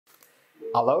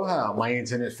Aloha, my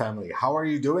internet family. How are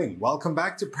you doing? Welcome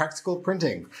back to Practical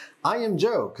Printing. I am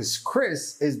Joe because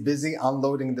Chris is busy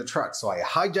unloading the truck, so I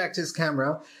hijacked his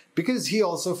camera because he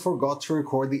also forgot to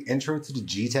record the intro to the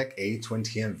Geeetech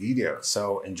A20M video.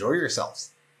 So enjoy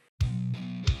yourselves.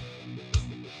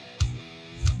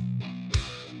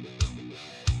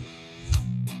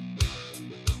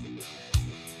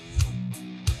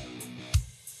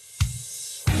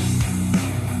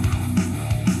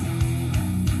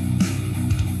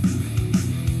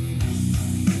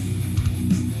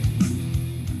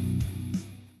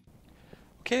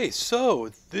 Okay, so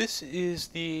this is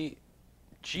the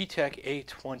Geeetech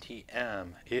A20M.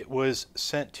 It was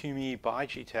sent to me by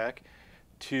Geeetech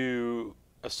to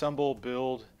assemble,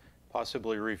 build,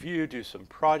 possibly review, do some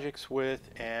projects with,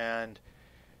 and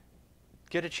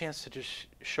get a chance to just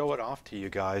show it off to you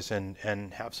guys and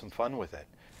have some fun with it.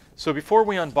 So before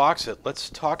we unbox it, let's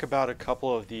talk about a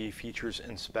couple of the features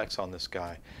and specs on this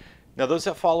guy. Now, those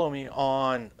that follow me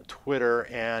on Twitter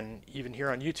and even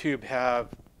here on YouTube have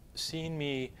seen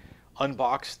me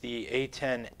unbox the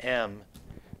A20M,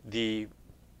 the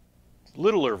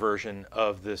littler version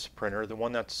of this printer, the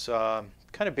one that's kind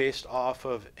of based off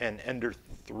of an Ender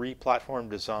 3 platform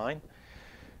design.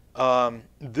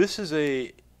 This is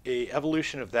a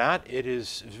evolution of that. It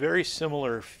is very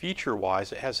similar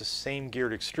feature-wise. It has the same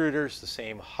geared extruders, the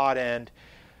same hot end,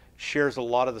 shares a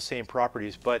lot of the same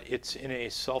properties, but it's in a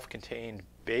self-contained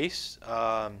base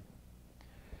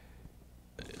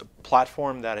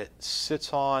platform that it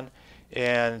sits on,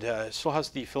 and still has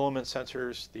the filament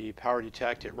sensors, the power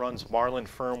detect. It runs Marlin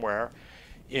firmware.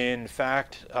 In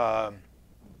fact,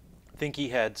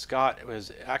 Thinky Scott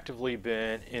has actively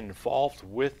been involved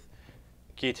with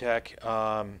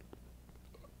Geeetech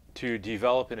to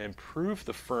develop and improve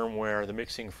the firmware, the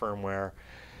mixing firmware,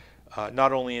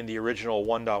 not only in the original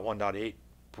 1.1.8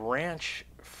 branch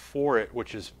for it,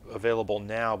 which is available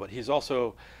now, but he's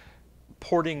also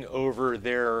porting over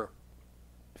their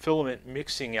filament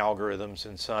mixing algorithms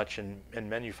and such, and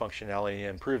menu functionality,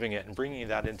 improving it and bringing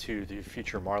that into the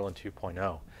future Marlin 2.0.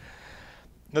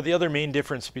 Now, the other main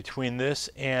difference between this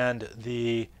and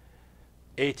the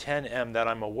A20M that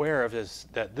I'm aware of is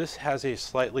that this has a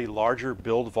slightly larger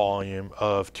build volume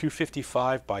of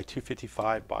 255 by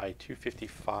 255 by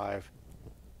 255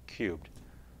 cubed.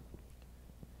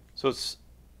 So it's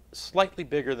slightly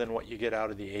bigger than what you get out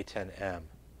of the A20M.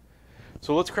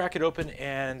 So let's crack it open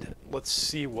and let's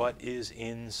see what is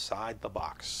inside the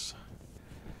box.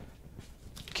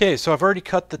 Okay, so I've already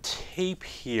cut the tape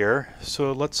here,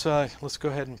 so let's go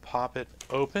ahead and pop it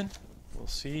open. We'll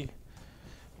see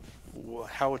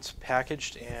how it's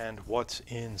packaged and what's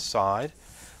inside.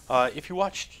 If you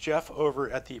watched Jeff over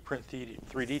at the Print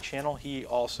 3D channel, he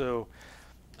also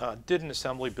did an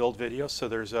assembly build video, so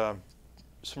there's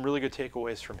some really good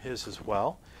takeaways from his as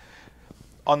well.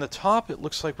 On the top, it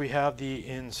looks like we have the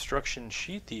instruction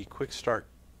sheet, the quick start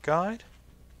guide.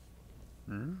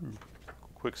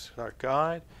 Quick start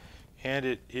guide, and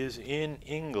it is in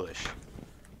English.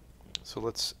 So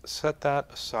let's set that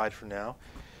aside for now.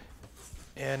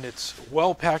 And it's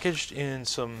well packaged in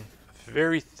some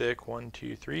very thick 1,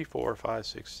 2, 3, 4, 5,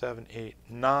 6, 7, 8,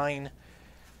 9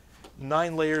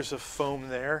 layers of foam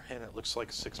there, and it looks like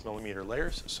 6mm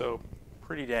layers, so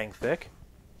pretty dang thick.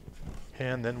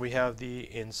 And then we have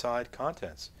the inside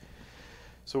contents.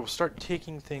 So we'll start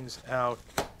taking things out.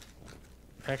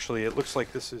 Actually, it looks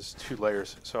like this is 2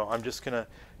 layers, so I'm just going to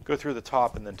go through the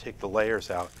top and then take the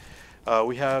layers out.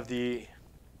 We have the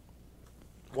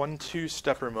 1-2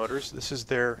 stepper motors. This is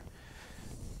their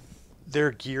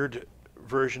geared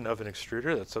version of an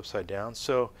extruder that's upside down.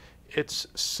 So it's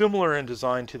similar in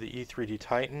design to the E3D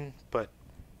Titan, but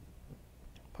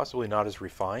possibly not as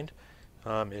refined.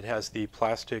 It has the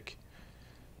plastic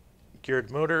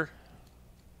geared motor,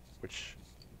 which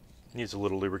needs a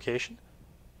little lubrication,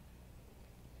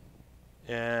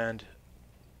 and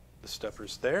the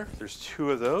steppers there. There's 2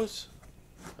 of those.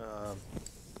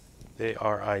 They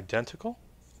are identical.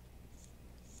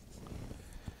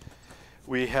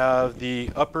 We have the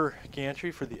upper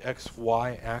gantry for the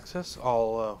XY axis.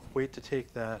 I'll wait to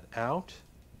take that out,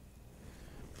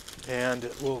 and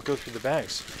we'll go through the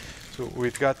bags. So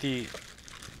we've got the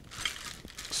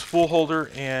spool holder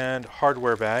and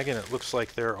hardware bag, and it looks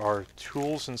like there are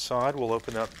tools inside. We'll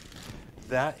open up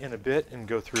that in a bit and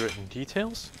go through it in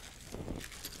details.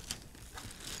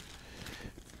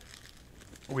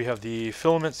 We have the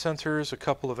filament sensors, a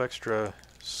couple of extra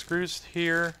screws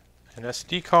here, an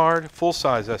SD card,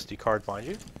 full-size SD card, mind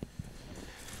you.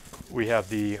 We have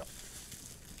the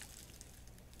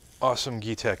awesome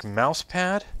Geeetech mouse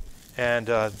pad, and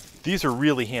these are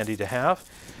really handy to have.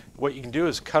 What you can do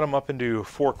is cut them up into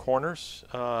 4 corners.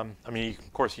 I mean, you can,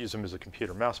 of course, use them as a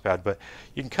computer mouse pad, but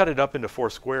you can cut it up into 4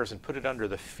 squares and put it under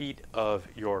the feet of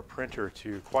your printer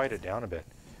to quiet it down a bit.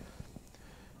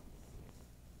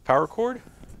 Power cord.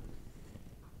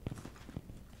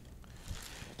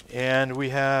 And we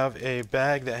have a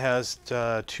bag that has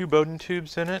 2 Bowden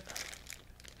tubes in it.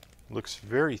 Looks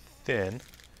very thin.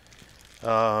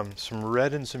 Some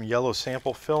red and some yellow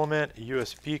sample filament, a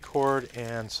USB cord,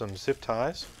 and some zip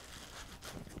ties.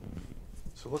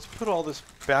 So let's put all this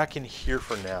back in here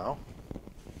for now.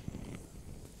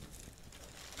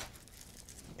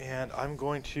 And I'm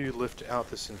going to lift out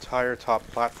this entire top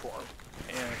platform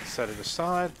and set it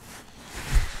aside.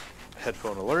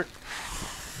 Headphone alert.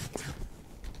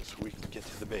 So we can get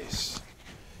to the base.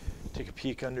 Take a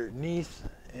peek underneath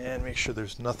and make sure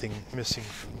there's nothing missing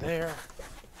from there.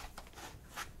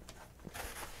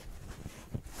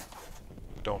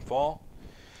 Don't fall.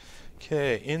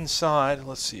 Okay, inside,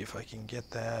 let's see if I can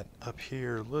get that up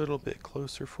here a little bit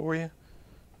closer for you.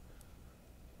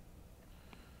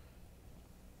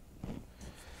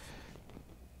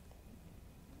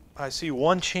 I see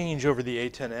one change over the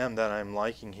A20M that I'm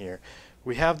liking here.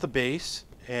 We have the base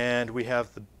and we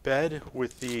have the bed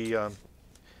with the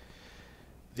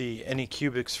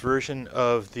Anycubics version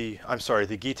of the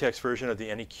Geeetech version of the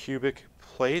Anycubic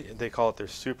plate. They call it their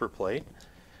super plate.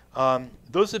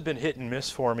 Those have been hit and miss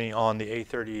for me on the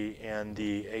A30 and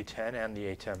the A10 and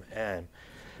the A20M.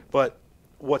 But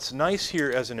what's nice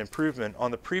here as an improvement,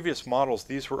 on the previous models,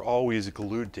 these were always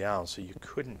glued down, so you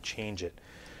couldn't change it.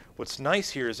 What's nice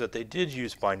here is that they did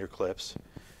use binder clips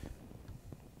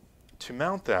to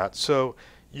mount that, so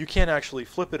you can actually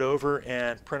flip it over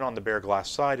and print on the bare glass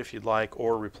side if you'd like,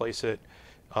 or replace it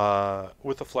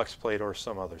with a flex plate or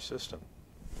some other system.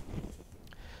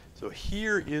 So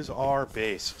here is our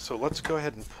base. So let's go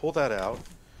ahead and pull that out.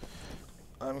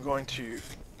 I'm going to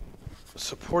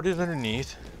support it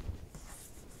underneath,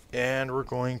 and we're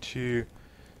going to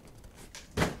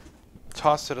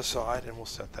toss it aside, and we'll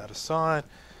set that aside.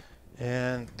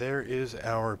 And there is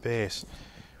our base.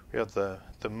 We have the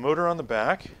motor on the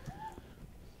back.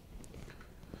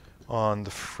 On the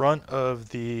front of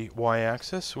the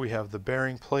y-axis, we have the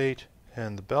bearing plate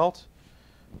and the belt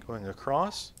going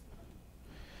across.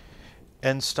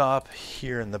 End stop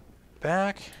here in the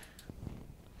back.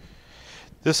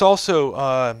 This also,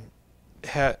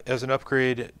 as an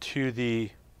upgrade to the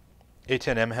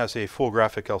A20M, has a full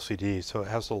graphic LCD, so it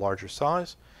has a larger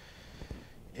size.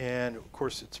 And of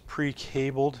course it's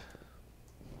pre-cabled,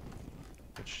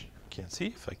 which you can't see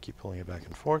if I keep pulling it back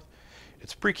and forth.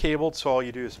 It's pre-cabled, so all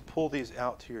you do is pull these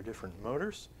out to your different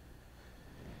motors.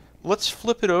 Let's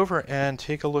flip it over and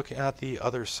take a look at the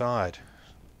other side.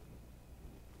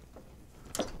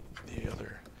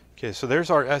 Okay, so there's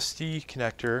our SD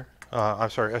connector,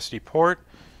 SD port.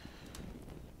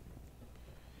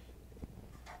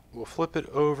 We'll flip it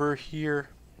over here.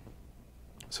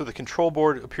 So the control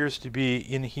board appears to be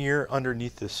in here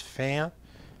underneath this fan.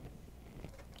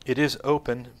 It is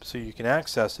open, so you can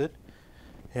access it.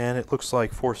 And it looks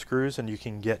like 4 screws, and you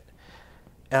can get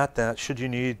at that should you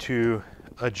need to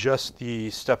adjust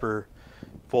the stepper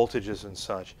voltages and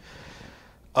such.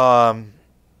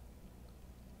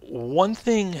 One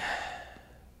thing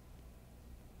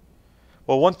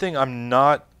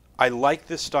I like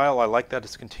this style, I like that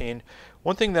it's contained.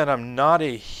 One thing that I'm not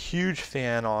a huge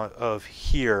fan of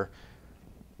here,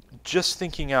 just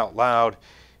thinking out loud,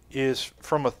 is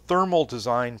from a thermal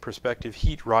design perspective,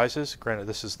 heat rises. Granted,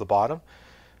 this is the bottom.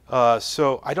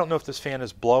 So I don't know if this fan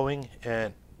is blowing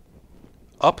and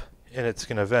up and it's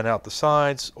going to vent out the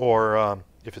sides, or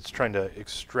if it's trying to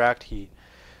extract heat.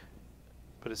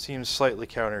 But it seems slightly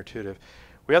counterintuitive.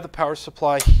 We have the power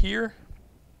supply here.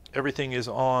 Everything is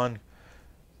on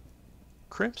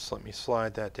crimps. Let me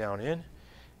slide that down in.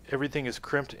 Everything is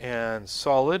crimped and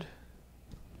solid.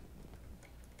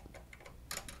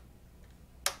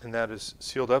 And that is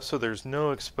sealed up, so there's no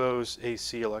exposed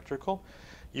AC electrical.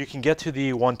 You can get to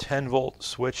the 110 volt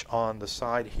switch on the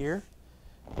side here,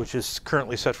 which is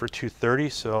currently set for 230,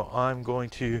 so I'm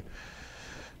going to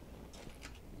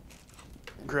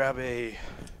grab a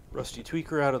rusty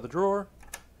tweaker out of the drawer,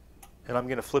 and I'm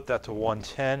going to flip that to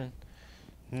 110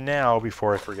 now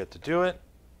before I forget to do it.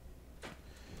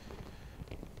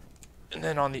 And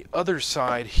then on the other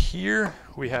side here,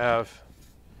 we have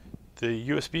the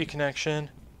USB connection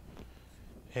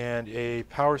and a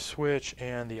power switch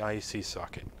and the IEC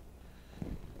socket.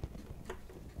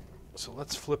 So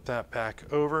let's flip that back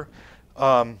over.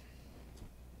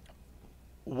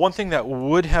 One thing that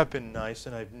would have been nice,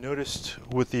 and I've noticed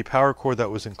with the power cord that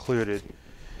was included,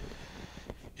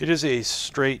 It is a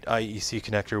straight IEC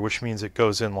connector, which means it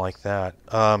goes in like that.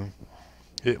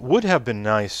 It would have been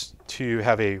nice to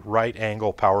have a right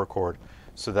angle power cord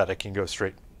so that it can go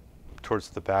straight towards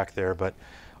the back there, but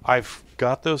I've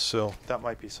got those, so that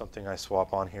might be something I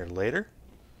swap on here later.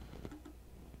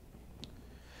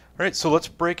 All right, so let's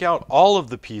break out all of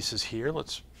the pieces here.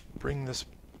 Let's bring this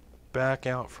back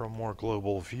out for a more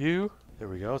global view. There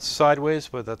we go. It's sideways,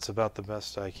 but that's about the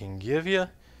best I can give you.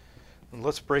 And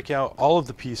let's break out all of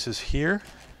the pieces here.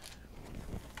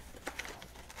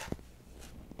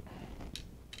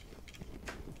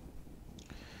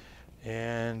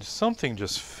 And something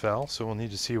just fell, so we'll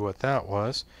need to see what that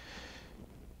was.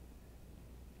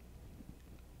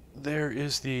 There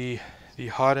is the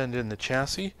hot end in the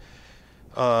chassis.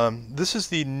 This is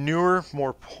the newer,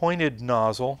 more pointed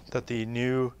nozzle that the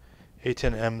new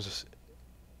A20Ms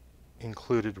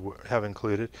have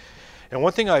included. And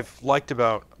one thing I've liked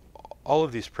about all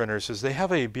of these printers is they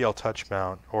have a BL Touch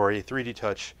mount, or a 3D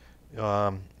Touch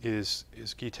is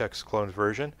Geeetech's cloned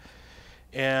version.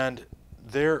 And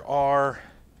there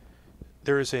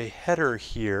is a header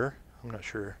here. I'm not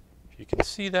sure if you can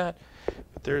see that,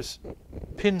 but there's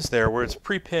pins there where it's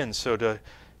pre-pinned. So to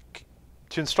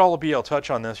install a BL Touch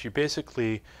on this, you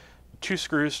basically 2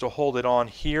 screws to hold it on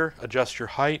here, adjust your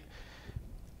height,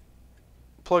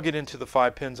 plug it into the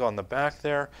 5 pins on the back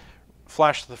there,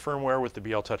 flash the firmware with the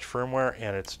BL Touch firmware,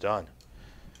 and it's done.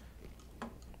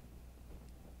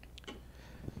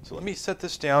 So let me set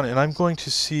this down, and I'm going to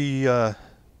see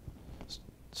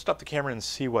stop the camera and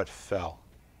see what fell.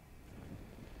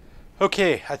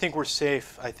 Okay, I think we're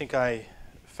safe. I think I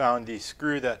found the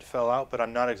screw that fell out, but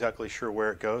I'm not exactly sure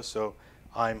where it goes, so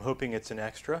I'm hoping it's an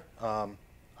extra.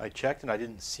 I checked and I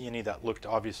didn't see any that looked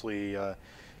obviously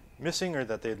missing or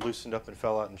that they'd loosened up and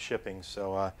fell out in shipping.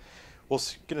 So we're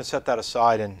going to set that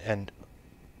aside and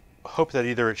hope that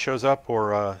either it shows up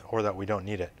or that we don't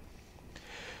need it.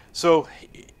 So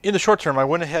in the short term, I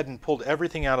went ahead and pulled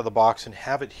everything out of the box and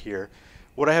have it here.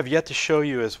 What I have yet to show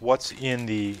you is what's in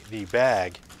the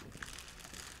bag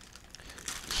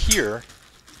here.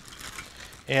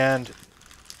 And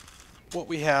what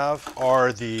we have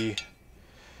are the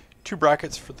 2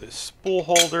 brackets for the spool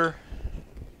holders,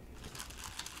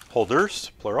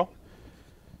 plural.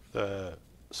 The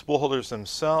spool holders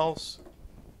themselves.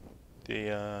 You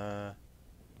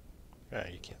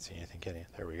can't see anything, can you?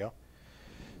 There we go.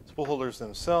 Spool holders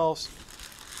themselves.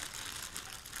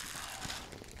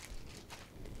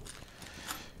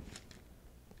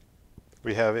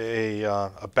 We have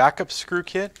a backup screw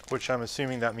kit, which I'm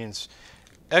assuming that means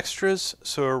extras,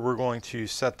 so we're going to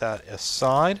set that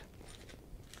aside.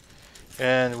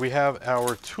 And we have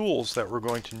our tools that we're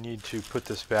going to need to put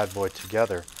this bad boy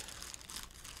together.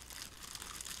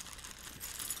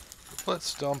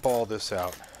 Let's dump all this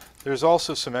out. There's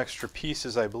also some extra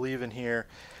pieces, I believe, in here,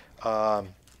 and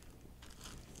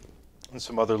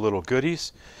some other little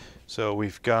goodies. So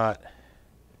we've got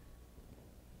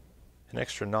an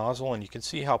extra nozzle, and you can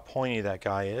see how pointy that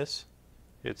guy is.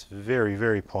 It's very,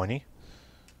 very pointy.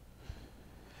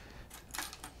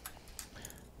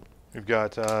 We've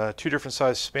got 2 different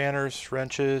size spanners,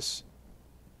 wrenches.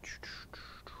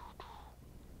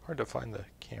 Hard to find the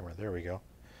camera. There we go.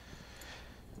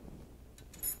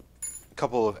 A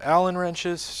couple of Allen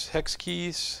wrenches, hex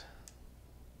keys.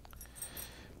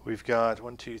 We've got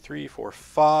 1, 2, 3, 4,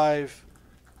 5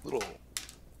 little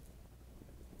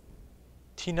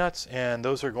T-nuts, and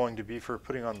those are going to be for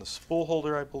putting on the spool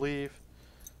holder, I believe.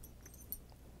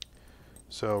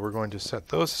 So we're going to set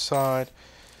those aside.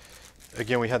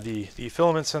 Again, we have the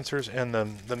filament sensors and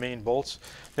the main bolts.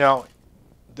 Now,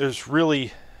 there's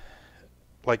really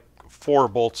like 4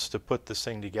 bolts to put this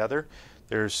thing together.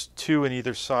 There's 2 in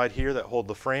either side here that hold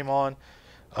the frame on,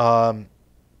 and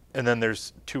then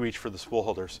there's 2 each for the spool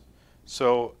holders.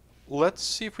 So let's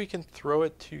see if we can throw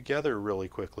it together really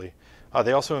quickly.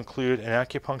 They also include an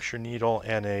acupuncture needle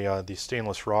and these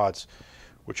stainless rods,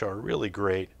 which are really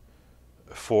great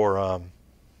for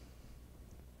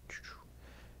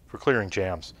clearing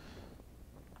jams.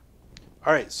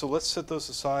 All right, so let's set those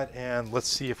aside and let's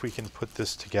see if we can put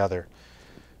this together.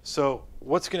 So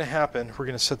what's going to happen, we're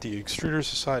going to set the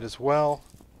extruders aside as well.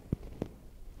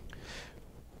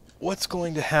 What's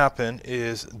going to happen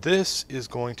is this is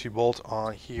going to bolt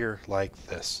on here like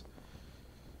this.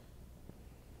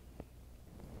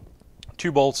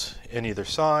 2 bolts in either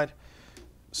side.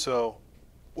 So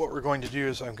what we're going to do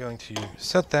is I'm going to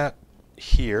set that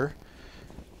here.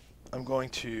 I'm going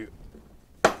to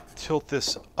tilt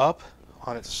this up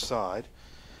on its side,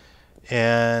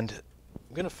 and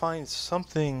I'm going to find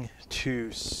something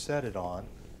to set it on.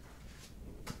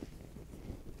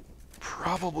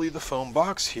 Probably the foam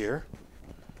box here.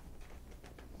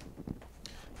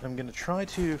 I'm going to try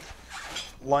to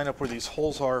line up where these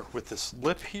holes are with this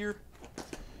lip here.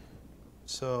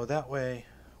 So that way,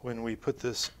 when we put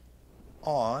this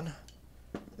on,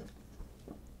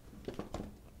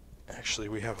 actually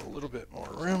we have a little bit more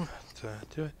room to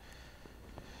do it.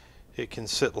 It can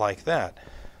sit like that.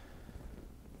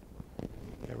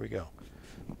 There we go.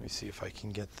 Let me see if I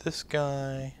can get this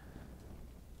guy.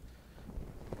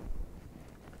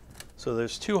 So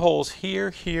there's two holes here,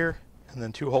 here, and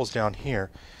then two holes down here.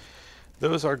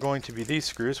 Those are going to be these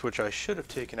screws, which I should have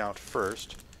taken out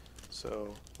first.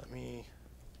 So let me...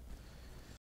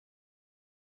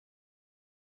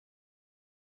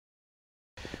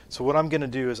 So what I'm going to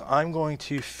do is I'm going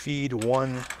to feed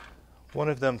one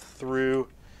of them through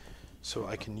so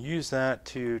I can use that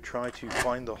to try to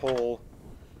find the hole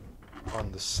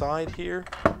on the side here.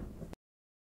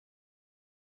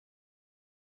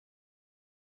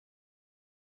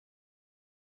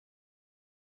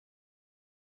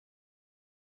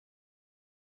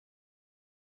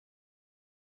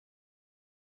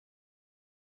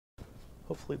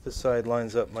 Hopefully this side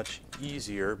lines up much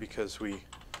easier because we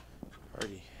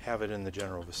already have it in the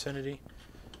general vicinity.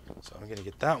 So I'm going to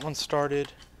get that one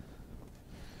started.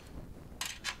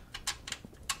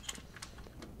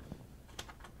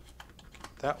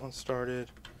 That one started.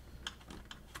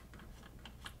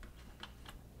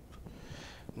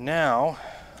 Now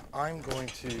I'm going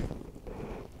to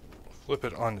flip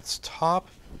it on its top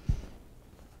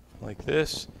like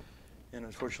this. And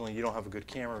unfortunately you don't have a good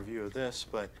camera view of this,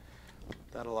 but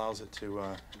that allows it to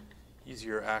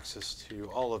easier access to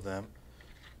all of them.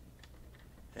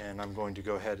 And I'm going to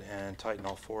go ahead and tighten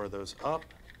all four of those up.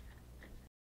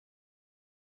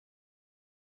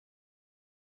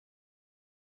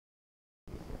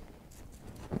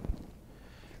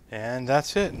 And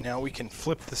that's it. Now we can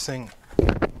flip this thing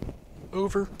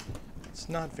over. It's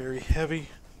not very heavy.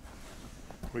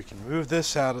 We can move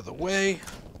this out of the way.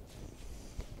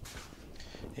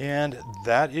 And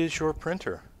that is your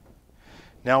printer.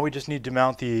 Now we just need to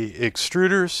mount the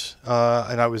extruders,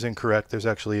 and I was incorrect. There's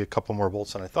actually a couple more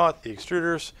bolts than I thought. The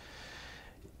extruders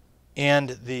and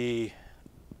the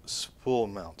spool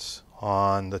mounts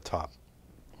on the top,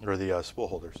 or the spool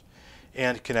holders,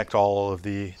 and connect all of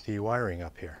the wiring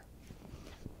up here.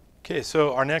 Okay,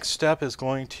 so our next step is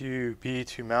going to be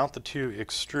to mount the two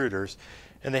extruders,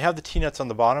 and they have the T-nuts on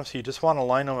the bottom, so you just want to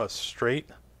line them up straight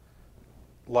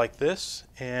like this,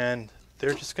 and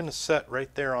they're just going to set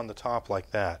right there on the top like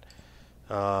that.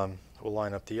 We'll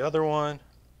line up the other one,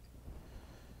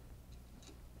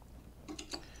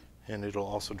 and it'll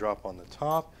also drop on the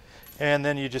top. And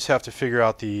then you just have to figure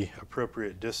out the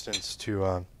appropriate distance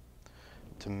to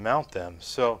mount them.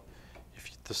 So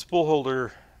if the spool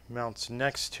holder mounts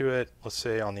next to it, let's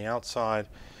say on the outside,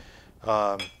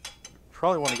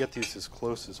 probably want to get these as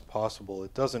close as possible.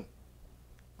 It doesn't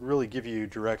really give you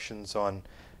directions on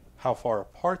how far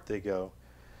apart they go.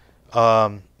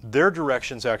 Their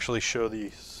directions actually show the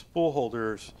spool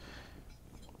holders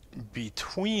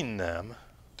between them,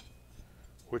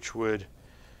 which would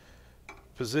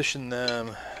position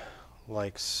them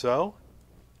like so.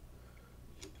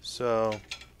 So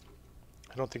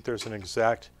I don't think there's an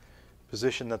exact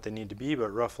position that they need to be, but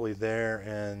roughly there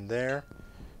and there.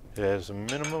 It has a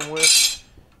minimum width.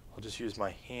 I'll just use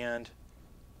my hand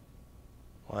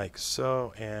like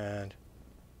so and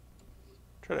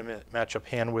try to match up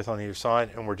hand width on either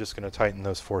side, and we're just going to tighten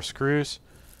those 4 screws.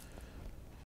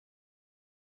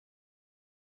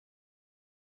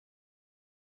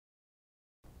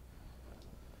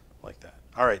 Like that.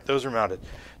 All right, those are mounted.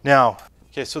 Now,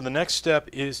 okay, so the next step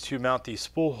is to mount these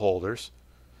spool holders.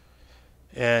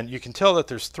 And you can tell that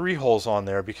there's 3 holes on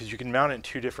there because you can mount it in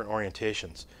 2 different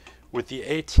orientations. With the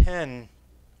A10,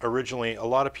 originally, a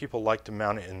lot of people like to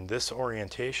mount it in this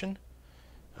orientation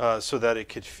so that it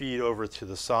could feed over to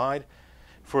the side.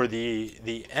 For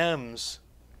the M's,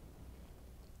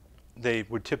 they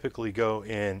would typically go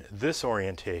in this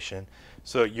orientation.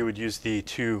 So you would use the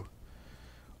two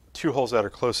holes that are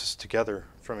closest together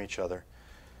from each other.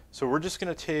 So we're just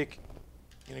going to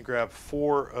grab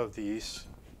 4 of these.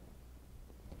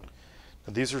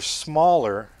 Now these are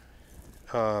smaller.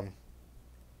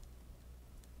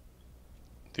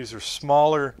 These are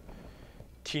smaller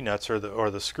T-nuts, or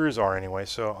the screws are anyway.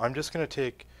 So I'm just going to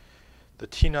take the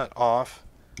T-nut off,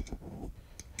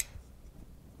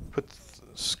 put the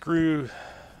screw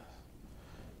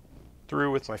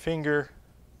through with my finger,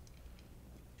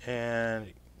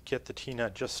 and get the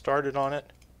T-nut just started on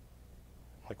it,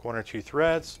 like 1 or 2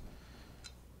 threads.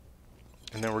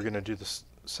 And then we're going to do the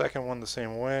second one the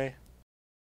same way.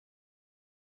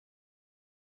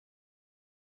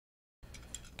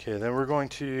 Okay, then we're going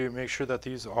to make sure that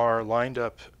these are lined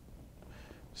up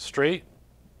straight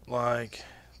like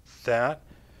that,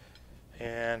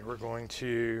 and we're going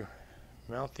to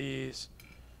mount these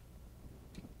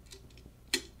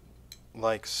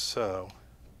like so,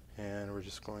 and we're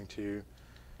just going to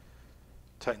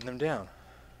tighten them down.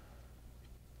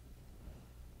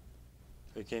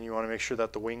 Again, you want to make sure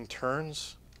that the wing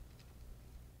turns.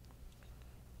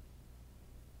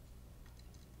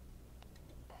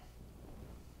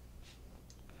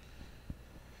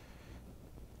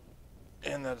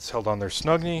 And that's held on there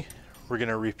snugly. We're going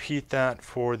to repeat that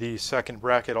for the second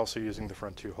bracket, also using the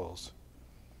front two holes.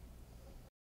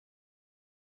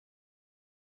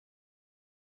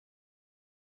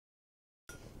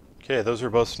 Okay, those are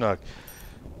both snug.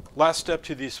 Last step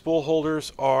to these spool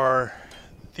holders are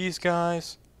these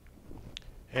guys,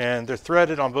 and they're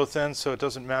threaded on both ends, so it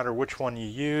doesn't matter which one you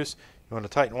use. You want to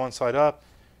tighten one side up,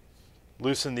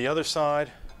 loosen the other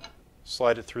side,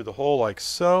 slide it through the hole like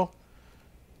so,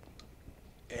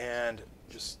 and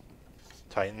just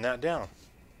tighten that down.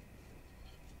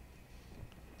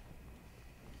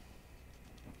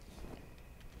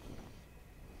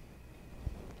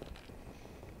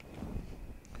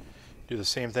 Do the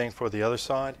same thing for the other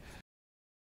side.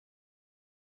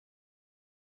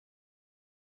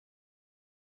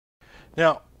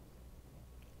 Now,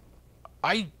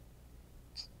 I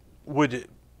would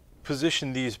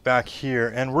position these back here,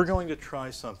 and we're going to try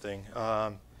something.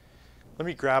 Let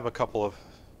me grab a couple of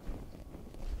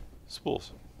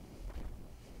spools.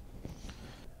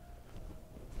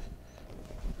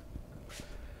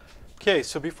 Okay,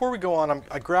 so before we go on,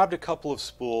 I grabbed a couple of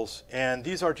spools, and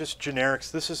these are just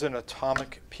generics. This is an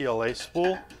atomic PLA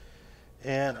spool,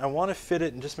 and I want to fit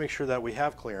it and just make sure that we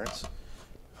have clearance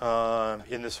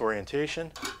in this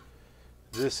orientation.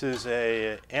 This is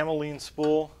a aniline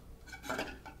spool,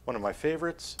 one of my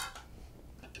favorites.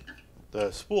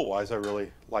 The spool-wise, I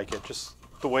really like it, just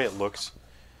the way it looks.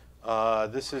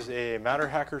 This is a Matter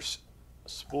Hacker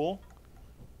spool,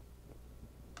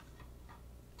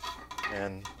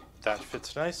 and that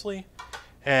fits nicely.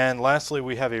 And lastly,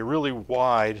 we have a really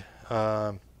wide,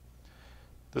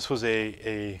 this was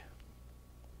I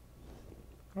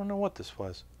don't know what this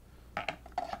was.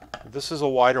 This is a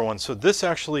wider one, so this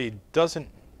actually doesn't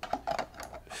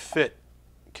fit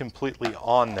completely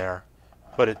on there,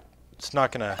 but it's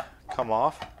not going to come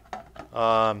off.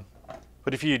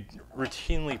 But if you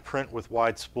routinely print with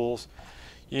wide spools,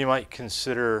 you might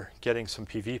consider getting some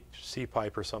PVC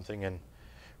pipe or something and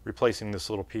replacing this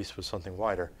little piece with something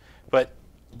wider. But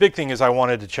the big thing is I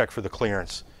wanted to check for the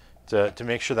clearance to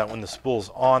make sure that when the spool's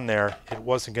on there, it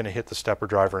wasn't going to hit the stepper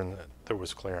driver and that there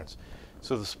was clearance.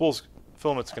 So the spool's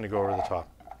filament's going to go over the top.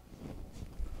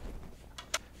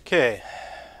 Okay,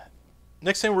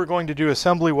 next thing we're going to do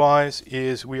assembly-wise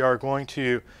is we are going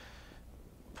to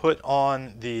put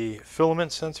on the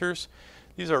filament sensors.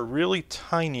 These are really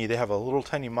tiny. They have a little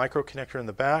tiny micro connector in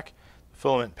the back. The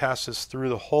filament passes through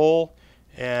the hole,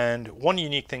 and one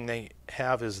unique thing they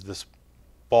have is this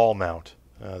ball mount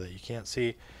that you can't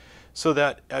see, so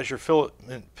that as your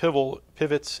filament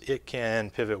pivots, it can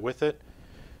pivot with it.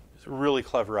 It's a really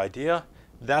clever idea.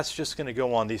 That's just going to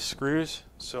go on these screws,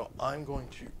 so I'm going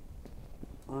to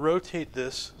rotate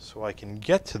this so I can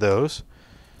get to those.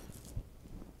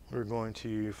 We're going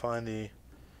to find the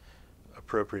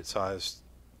appropriate sized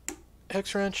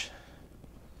Hex wrench.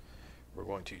 We're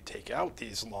going to take out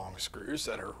these long screws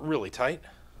that are really tight.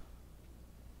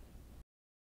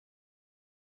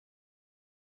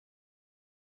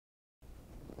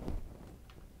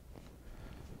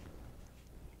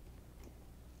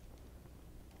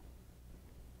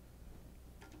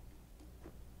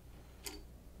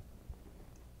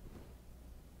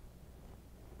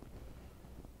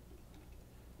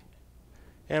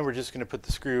 And we're just going to put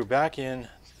the screw back in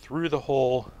through the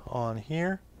hole on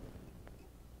here.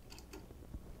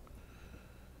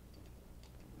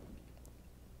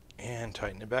 And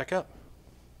tighten it back up.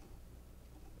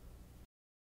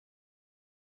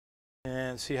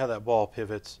 And see how that ball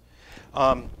pivots.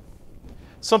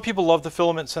 Some people love the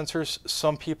filament sensors,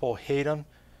 some people hate them.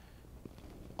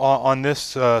 On this,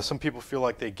 some people feel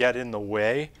like they get in the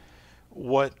way.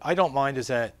 What I don't mind is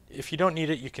that if you don't need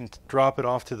it, you can drop it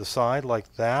off to the side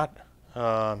like that,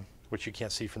 which you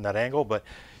can't see from that angle, but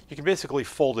you can basically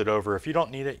fold it over. If you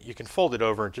don't need it, you can fold it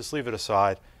over and just leave it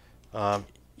aside,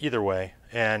 either way,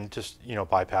 and just, you know,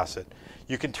 bypass it.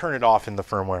 You can turn it off in the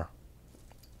firmware.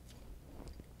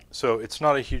 So it's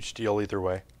not a huge deal either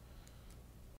way.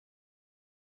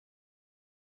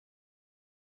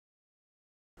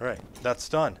 All right, that's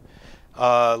done.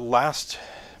 Last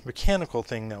mechanical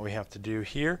thing that we have to do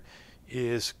here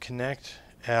is connect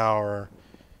our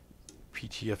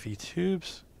PTFE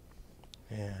tubes,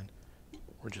 and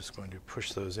we're just going to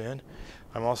push those in.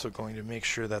 I'm also going to make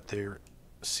sure that they're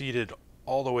seated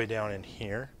all the way down in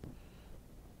here.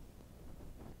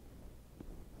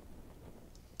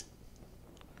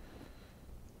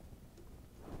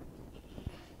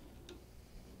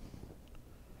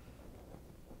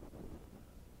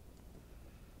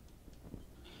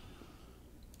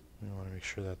 We want to make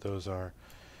sure that those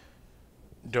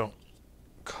don't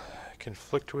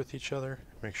conflict with each other.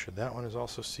 Make sure that one is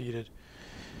also seated.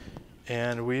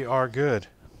 And we are good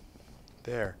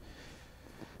there.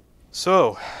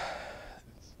 So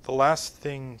the last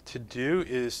thing to do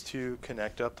is to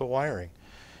connect up the wiring.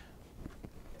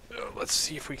 Let's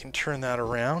see if we can turn that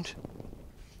around.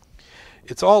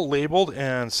 It's all labeled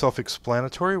and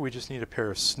self-explanatory. We just need a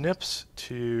pair of snips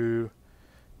to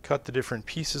cut the different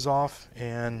pieces off,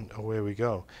 and away we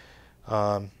go.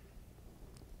 For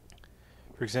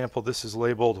example, this is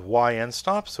labeled Y end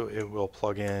stop, so it will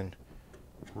plug in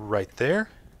right there.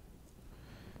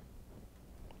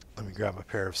 Let me grab a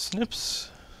pair of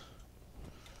snips.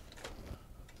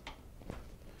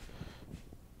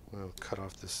 We'll cut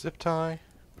off this zip tie.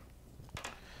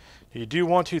 You do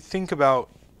want to think about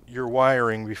your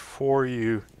wiring before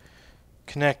you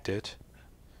connect it,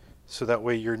 so that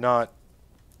way you're not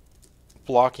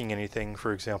blocking anything,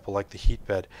 for example, like the heat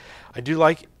bed. I do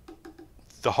like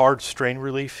the hard strain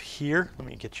relief here. Let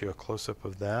me get you a close-up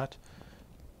of that,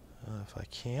 if I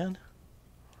can,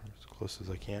 as close as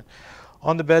I can.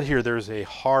 On the bed here, there's a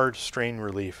hard strain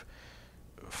relief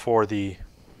for the,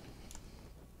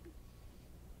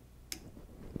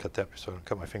 cut that so I don't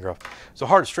cut my finger off. It's a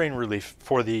hard strain relief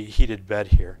for the heated bed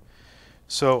here.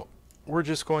 So we're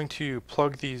just going to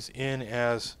plug these in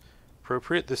as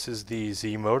appropriate. This is the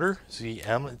Z motor,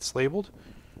 ZM it's labeled.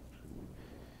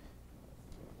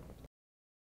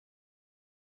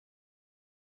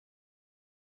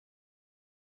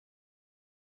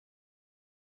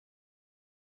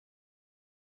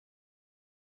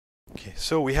 Okay,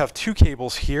 so we have two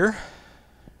cables here.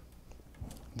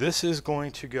 This is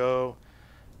going to go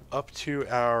up to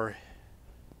our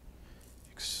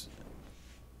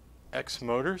X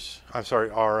motors. I'm sorry,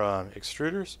 our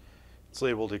extruders. It's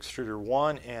labeled extruder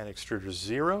 1 and extruder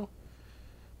 0.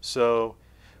 So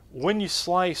when you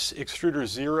slice, extruder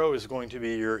 0 is going to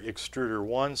be your extruder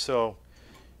 1. So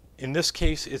in this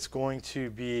case, it's going to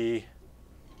be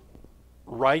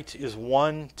right is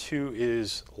 1, 2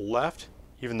 is left,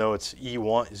 even though it's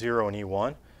E1, 0 and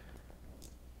E1.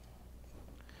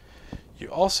 You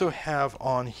also have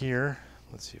on here,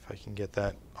 let's see if I can get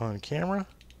that on camera.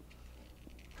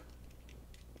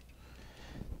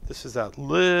 This is that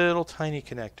little tiny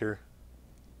connector.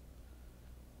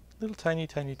 Little tiny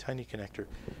connector.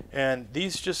 And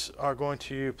these just are going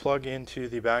to plug into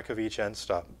the back of each end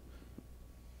stop.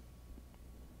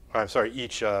 I'm sorry,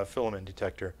 each filament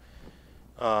detector.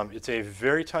 It's a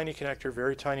very tiny connector,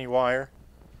 very tiny wire,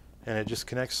 and it just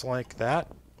connects like that.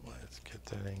 Let's get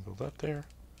that angled up there.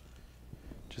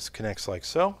 Just connects like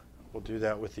so. We'll do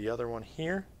that with the other one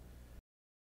here.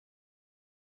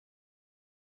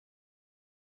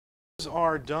 These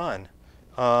are done.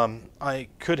 I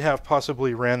could have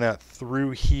possibly ran that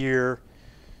through here,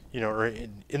 you know, or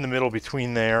in the middle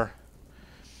between there,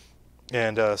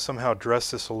 and somehow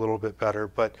dress this a little bit better.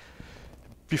 But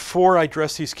before I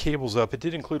dress these cables up, it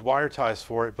did include wire ties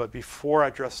for it, but before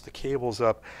I dress the cables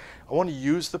up, I want to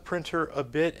use the printer a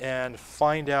bit and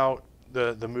find out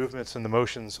the movements and the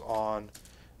motions on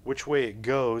which way it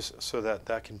goes so that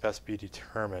that can best be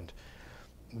determined.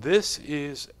 This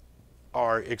is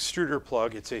our extruder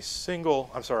plug. It's a single,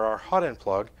 I'm sorry, our hot end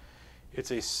plug.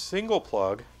 It's a single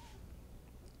plug,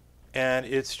 and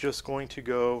it's just going to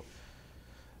go,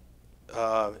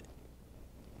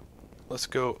 let's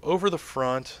go over the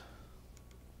front.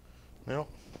 No,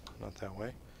 not that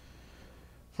way.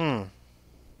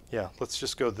 Yeah, let's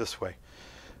just go this way.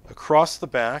 Across the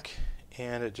back,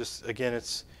 and it just, again,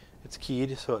 it's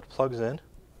keyed, so it plugs in.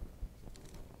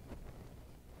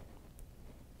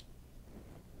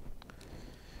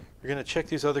 We're going to check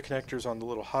these other connectors on the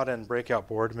little hot end breakout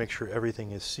board to make sure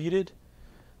everything is seated.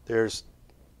 There's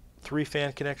 3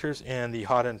 fan connectors and the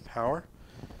hot end power.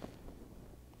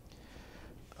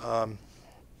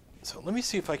 So let me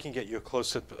see if I can get you a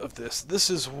close-up of this. This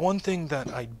is one thing that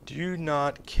I do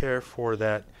not care for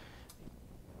that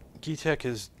Geeetech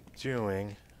is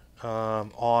doing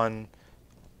on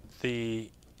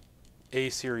the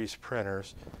A-series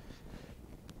printers,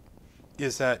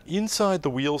 is that inside the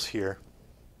wheels here,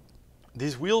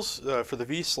 these wheels for the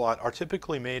V-slot are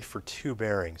typically made for 2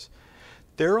 bearings.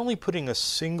 They're only putting a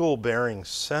single bearing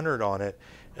centered on it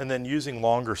and then using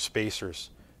longer spacers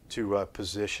to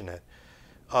position it.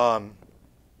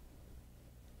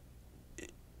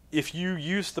 If you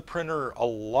use the printer a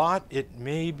lot, it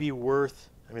may be worth,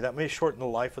 I mean, that may shorten the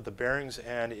life of the bearings,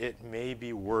 and it may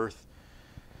be worth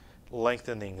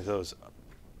lengthening those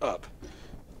up.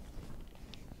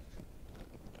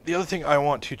 The other thing I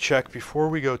want to check before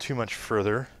we go too much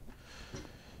further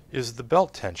is the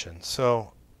belt tension.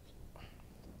 So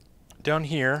down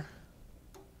here,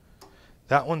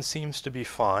 that one seems to be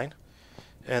fine.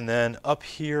 And then up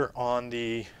here on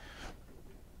the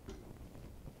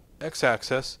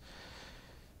x-axis,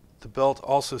 the belt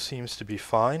also seems to be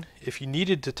fine. If you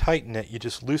needed to tighten it, you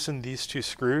just loosen these two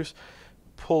screws,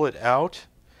 pull it out.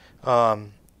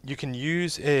 You can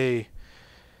use a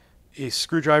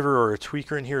screwdriver or a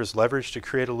tweaker in here as leverage to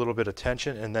create a little bit of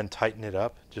tension and then tighten it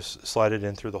up. Just slide it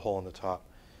in through the hole in the top.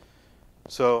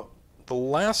 So the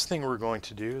last thing we're going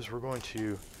to do is we're going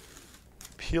to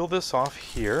peel this off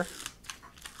here.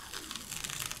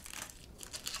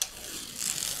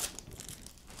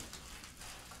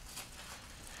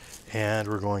 And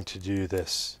we're going to do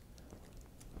this.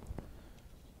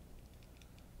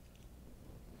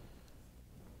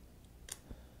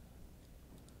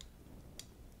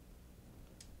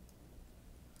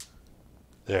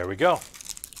 There we go.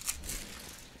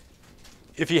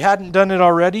 If you hadn't done it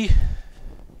already,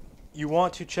 you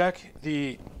want to check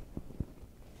the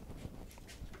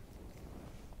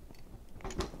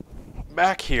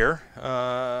back here.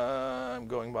 I'm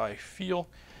going by feel.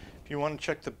 If you want to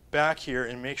check the back here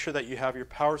and make sure that you have your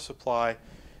power supply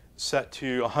set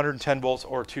to 110 volts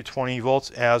or 220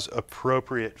 volts as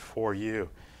appropriate for you.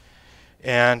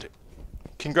 And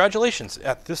congratulations,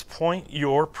 at this point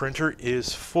your printer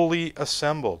is fully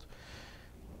assembled.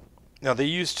 Now they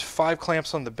used 5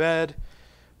 clamps on the bed.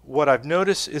 What I've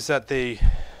noticed is that we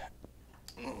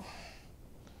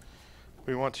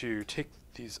want to take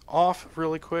these off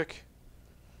really quick.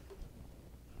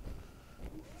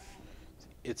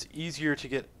 It's easier to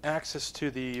get access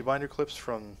to the binder clips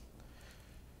from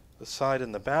the side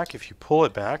and the back if you pull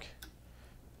it back.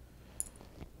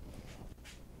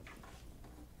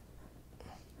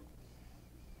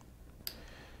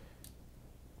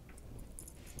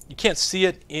 You can't see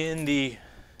it in the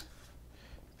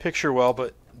picture well,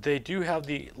 but they do have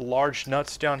the large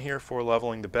nuts down here for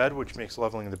leveling the bed, which makes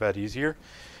leveling the bed easier.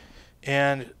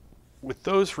 And with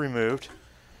those removed,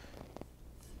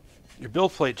 your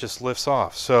build plate just lifts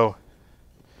off. So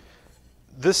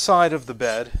this side of the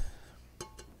bed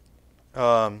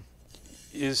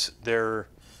is their,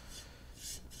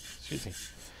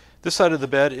 this side of the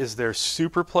bed is their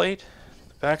super plate.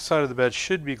 The back side of the bed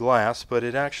should be glass, but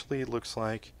it actually looks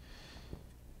like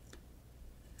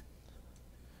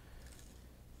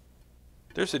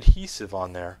there's adhesive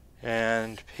on there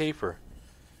and paper.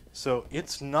 So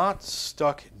it's not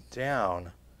stuck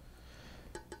down.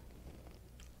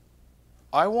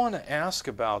 I want to ask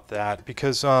about that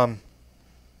because they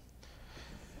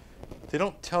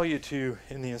don't tell you to,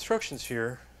 in the instructions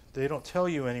here, they don't tell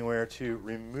you anywhere to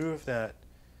remove that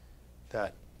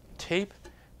tape,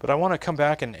 but I want to come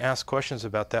back and ask questions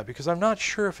about that because I'm not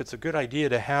sure if it's a good idea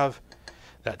to have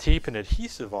that tape and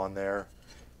adhesive on there.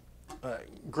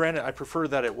 Granted, I prefer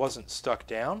that it wasn't stuck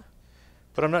down,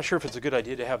 but I'm not sure if it's a good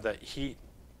idea to have that heat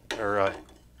or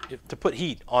to put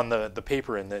heat on the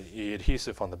paper and the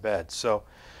adhesive on the bed. So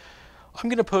I'm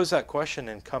going to pose that question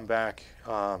and come back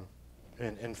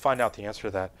and find out the answer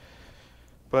to that.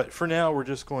 But for now, we're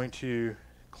just going to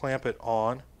clamp it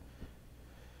on.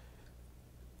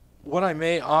 What I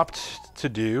may opt to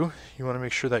do, you want to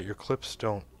make sure that your clips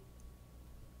don't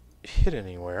hit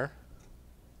anywhere.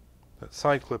 That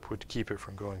side clip would keep it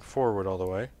from going forward all the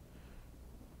way.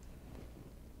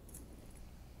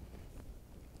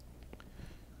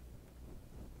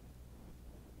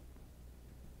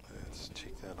 Let's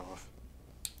take that off.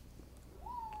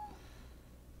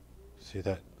 See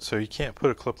that? So you can't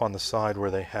put a clip on the side where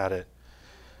they had it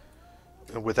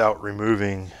without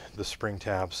removing the spring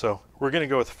tab. So we're going to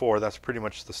go with 4. That's pretty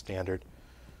much the standard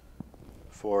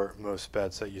for most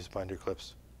beds that use binder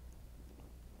clips.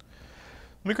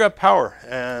 Let me grab power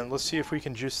and let's see if we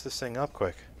can juice this thing up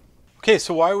quick. Okay,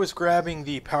 so while I was grabbing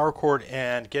the power cord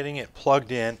and getting it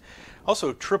plugged in,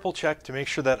 also triple checked to make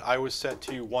sure that I was set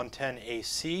to 110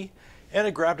 AC, and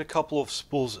I grabbed a couple of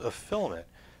spools of filament.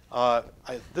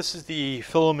 This is the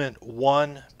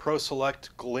FilamentOne Pro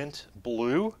Select Glint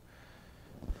Blue,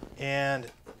 and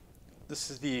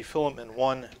this is the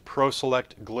FilamentOne Pro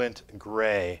Select Glint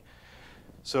Gray.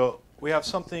 So we have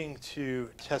something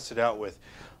to test it out with.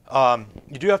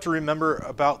 You do have to remember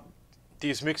about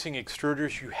these mixing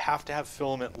extruders, you have to have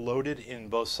filament loaded in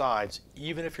both sides,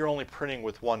 even if you're only printing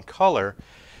with one color.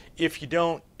 If you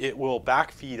don't, it will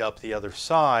backfeed up the other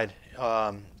side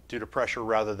due to pressure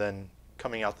rather than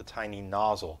coming out the tiny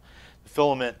nozzle. The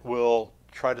filament will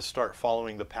try to start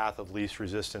following the path of least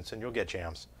resistance and you'll get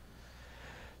jams.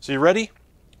 So you ready?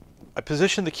 I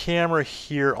positioned the camera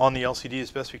here on the LCD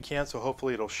as best we can, so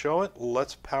hopefully it'll show it.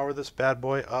 Let's power this bad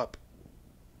boy up.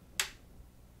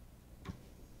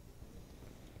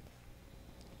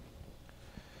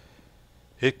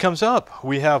 It comes up.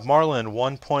 We have Marlin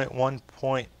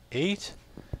 1.1.8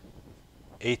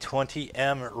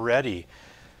 A20M ready.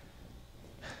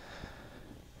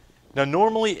 Now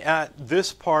normally at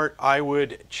this part I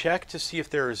would check to see if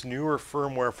there is newer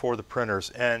firmware for the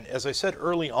printers, and as I said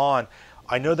early on,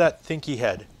 I know that Thinky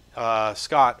Head,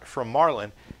 Scott from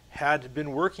Marlin, had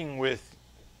been working with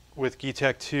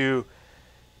Geeetech to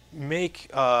make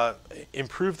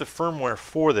improve the firmware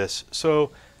for this.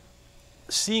 So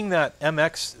seeing that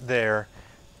MX there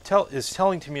is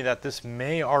telling to me that this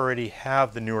may already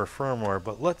have the newer firmware,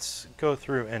 but let's go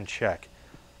through and check.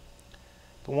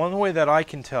 The one way that I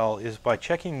can tell is by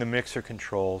checking the mixer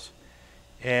controls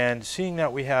and seeing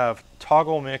that we have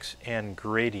toggle mix and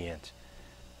gradient.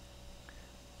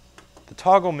 The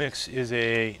toggle mix is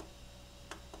a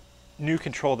new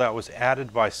control that was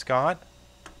added by Scott,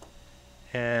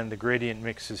 and the gradient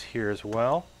mix is here as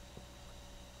well.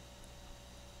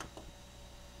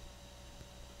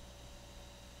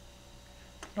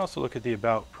 You can also look at the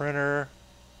About Printer.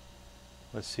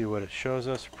 Let's see what it shows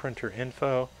us. Printer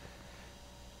info.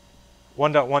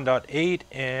 1.1.8,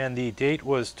 and the date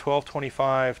was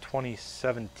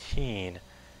 12/25/2017,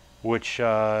 which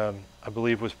I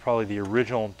believe was probably the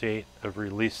original date of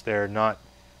release there, not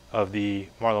of the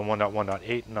Marlin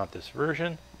 1.1.8, not this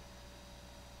version.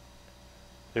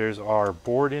 There's our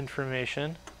board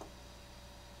information.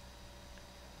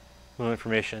 A little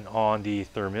information on the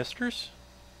thermistors,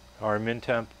 our min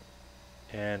temp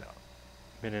and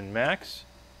min and max.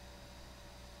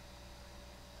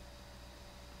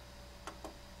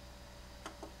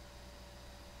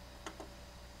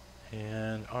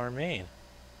 And our main.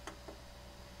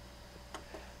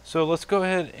 So let's go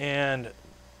ahead and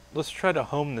let's try to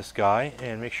home this guy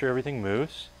and make sure everything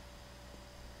moves.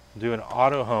 Do an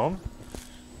auto home.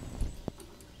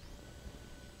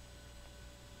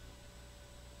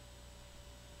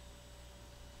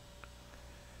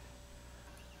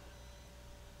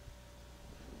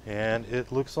 And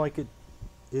it looks like it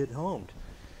homed.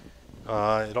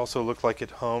 It also looked like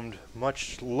it homed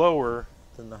much lower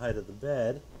than the height of the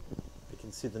bed. You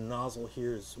can see the nozzle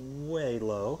here is way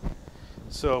low.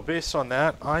 So based on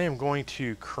that, I am going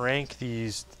to crank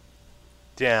these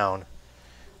down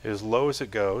as low as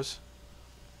it goes.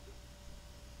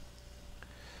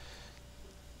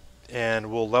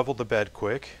 And we'll level the bed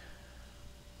quick.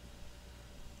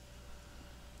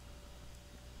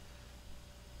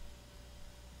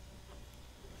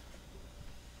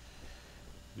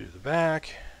 Do the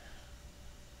back.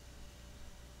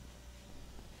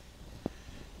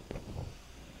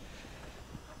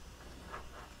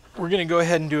 We're going to go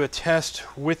ahead and do a test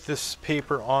with this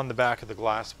paper on the back of the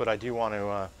glass, but I do want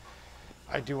to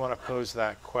pose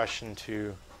that question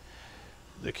to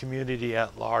the community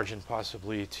at large and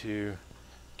possibly to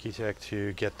Geeetech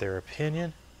to get their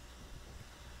opinion.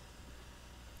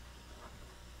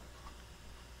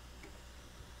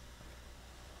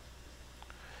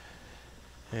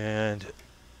 And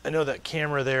I know that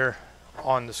camera there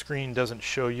on the screen doesn't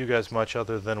show you guys much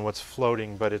other than what's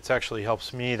floating, but it actually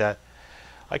helps me that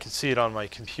I can see it on my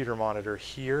computer monitor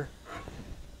here.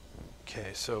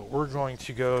 Okay, so we're going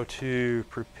to go to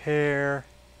prepare.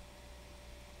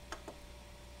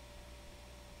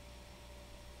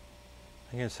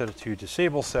 I'm going to set it to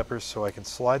disable steppers so I can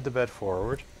slide the bed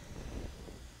forward.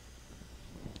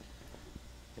 I'm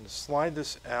going to slide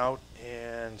this out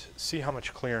and see how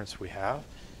much clearance we have.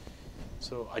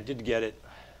 So I did get it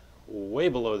way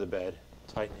below the bed,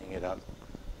 tightening it up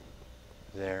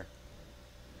there.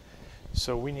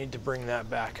 So we need to bring that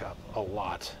back up a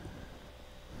lot.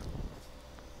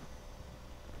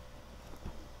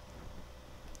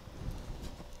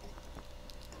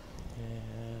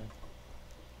 And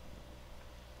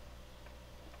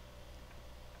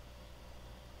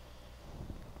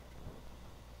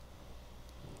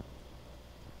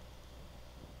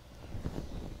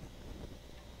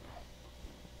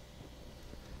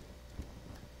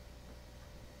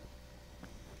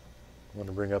I want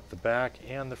to bring up the back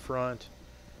and the front.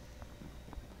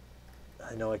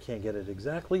 I know I can't get it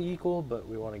exactly equal, but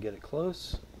we want to get it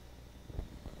close.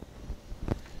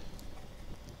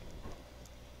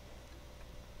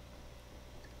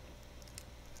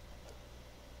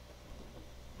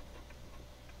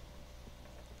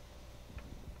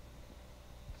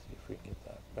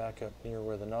 back up near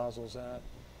where the nozzle's at.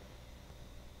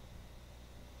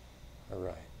 All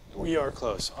right, we are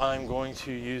close. I'm going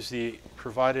to use the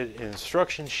provided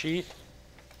instruction sheet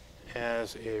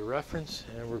as a reference,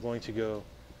 and we're going to go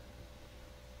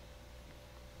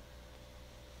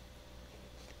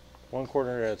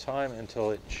 1/4 at a time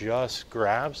until it just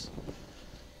grabs.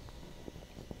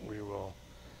 We will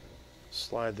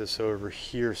slide this over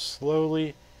here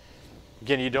slowly.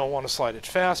 Again, you don't want to slide it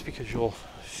fast because you'll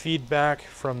feed back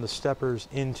from the steppers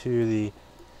into the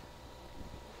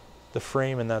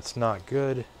frame, and that's not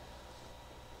good.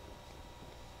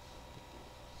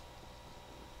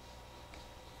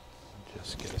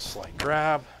 Just get a slight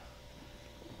grab,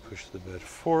 push the bed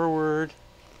forward.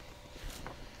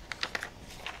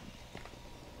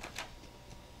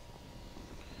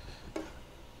 And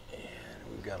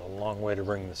we've got a long way to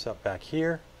bring this up back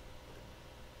here.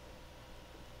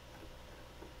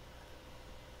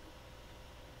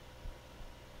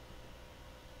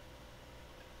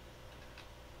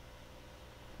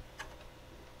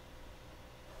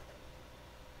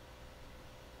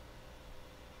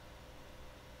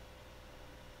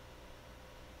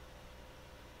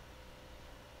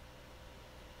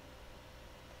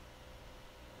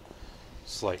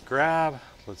 Slight grab.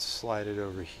 Let's slide it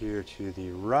over here to the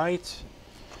right.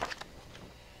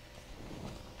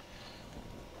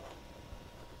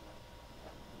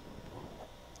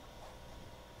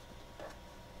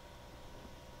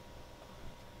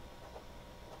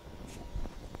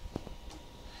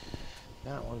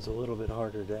 That one's a little bit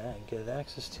harder to get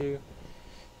access to.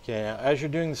 Okay, now as you're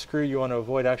doing the screw, you want to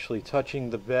avoid actually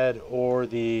touching the bed or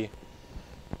the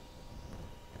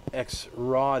X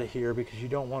rod here because you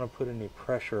don't want to put any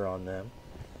pressure on them.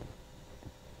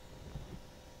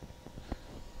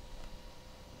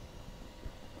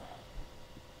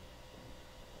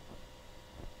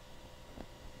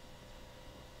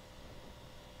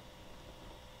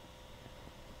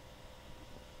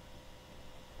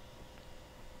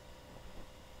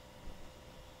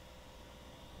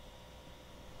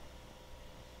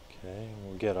 Okay,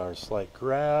 we'll get our slight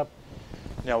grab.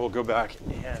 Now we'll go back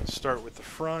and start with the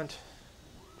front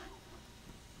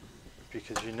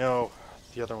because you know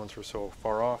the other ones were so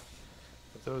far off,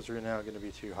 but those are now going to be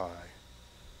too high.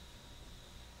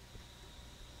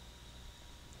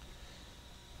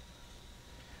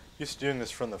 Used to doing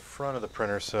this from the front of the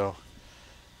printer, so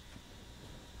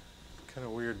kind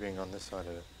of weird being on this side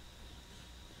of it.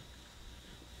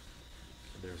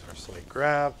 Okay, there's our slight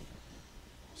grab.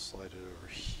 Slide it over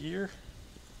here.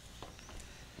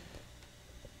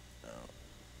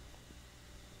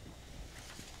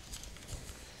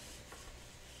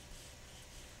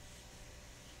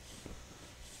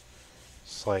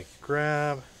 Slight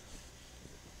grab.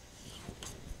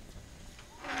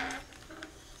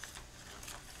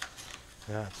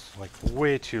 That's like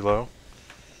way too low.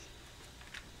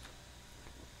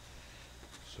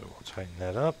 So we'll tighten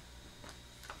that up.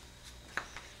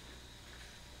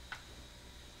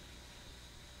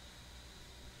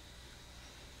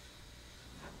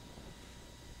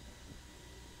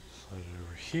 Slide it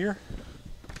over here.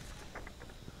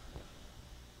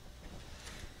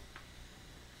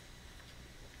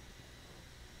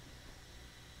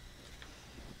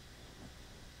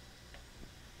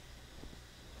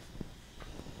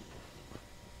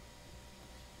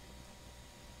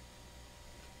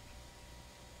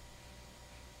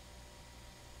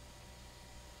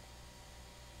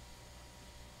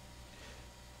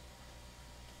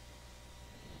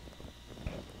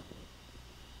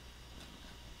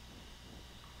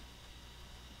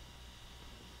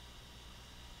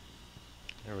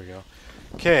 There we go.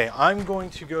 Okay, I'm going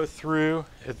to go through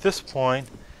at this point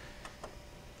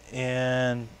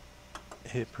and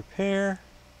hit prepare.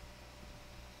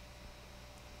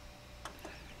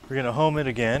 We're going to home it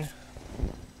again.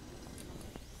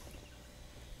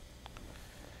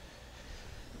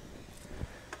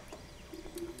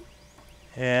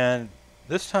 And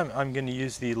this time I'm going to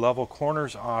use the level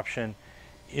corners option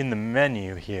in the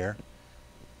menu here.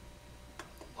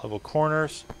 Level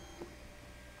corners.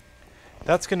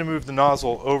 That's going to move the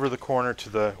nozzle over the corner to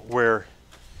the where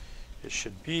it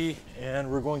should be,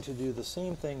 and we're going to do the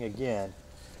same thing again.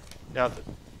 Now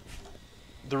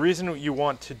the reason you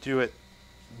want to do it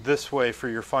this way for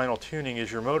your final tuning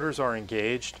is your motors are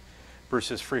engaged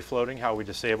versus free floating, how we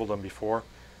disabled them before.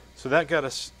 So that got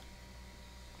us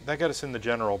in the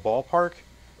general ballpark,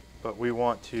 but we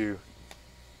want to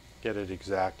get it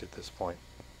exact at this point.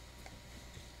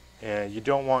 And you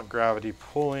don't want gravity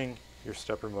pulling your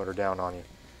stepper motor down on you,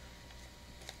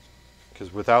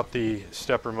 because without the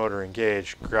stepper motor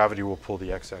engaged, gravity will pull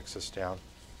the x-axis down.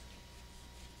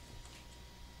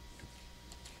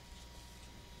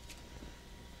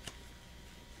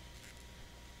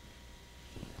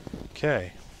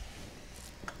 Okay.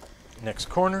 Next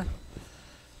corner.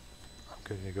 I'm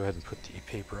going to go ahead and put the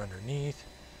paper underneath.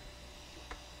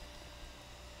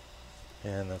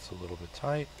 And that's a little bit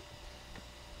tight.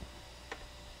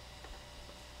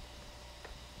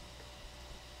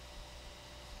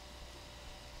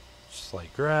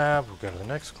 Slight grab. We'll go to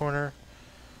the next corner.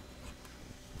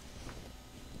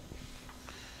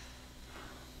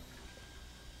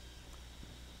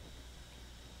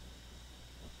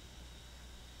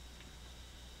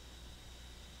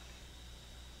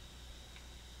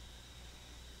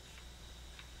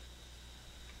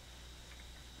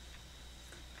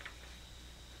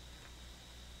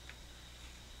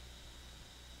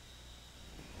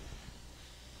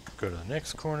 Go to the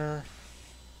next corner.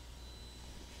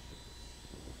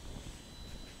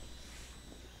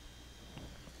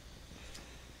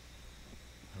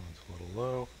 That one's a little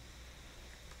low.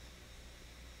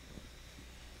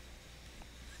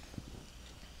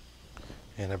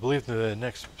 And I believe the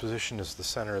next position is the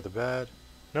center of the bed.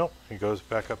 Nope, it goes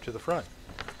back up to the front.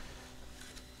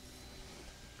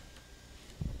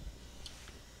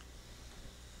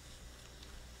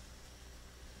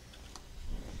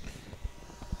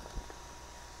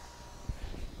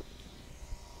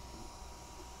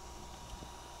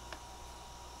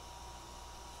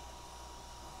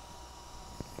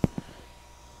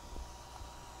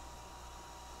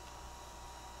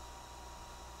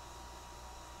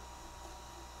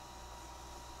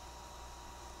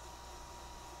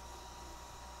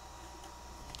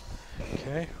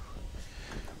 Okay,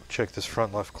 check this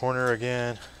front left corner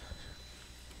again.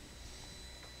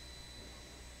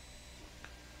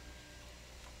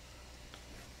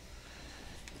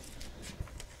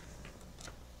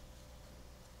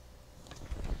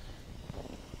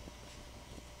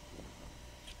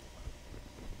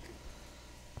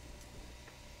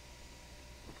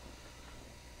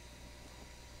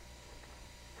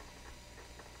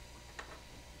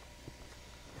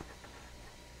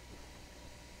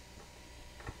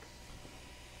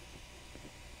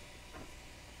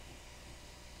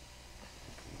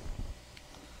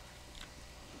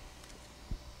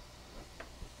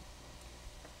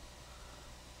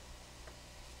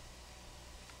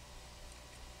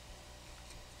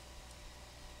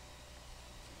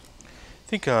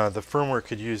 I think the firmware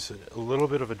could use a little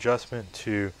bit of adjustment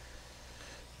to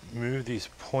move these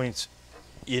points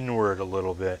inward a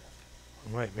little bit.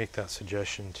 I might make that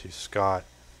suggestion to Scott.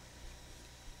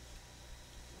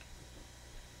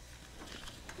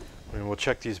 And we'll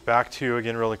check these back to you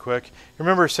again really quick.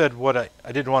 Remember I said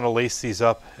I didn't want to lace these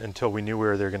up until we knew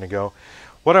where they're going to go.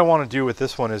 What I want to do with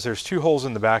this one is there's two holes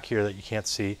in the back here that you can't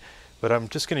see, but I'm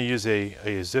just going to use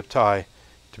a zip tie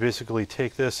to basically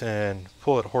take this and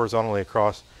pull it horizontally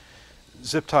across,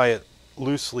 zip tie it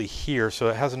loosely here so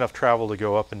it has enough travel to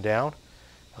go up and down,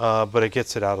 but it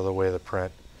gets it out of the way of the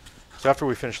print. So after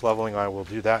we finish leveling, I will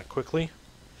do that quickly.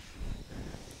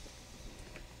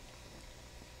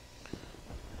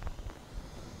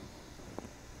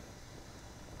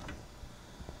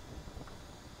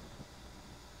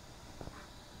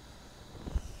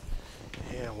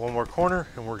 And one more corner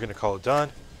and we're going to call it done.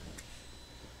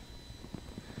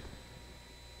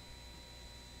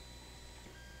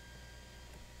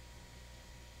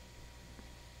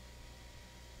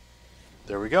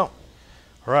 There we go.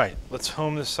 All right, let's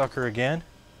home this sucker again.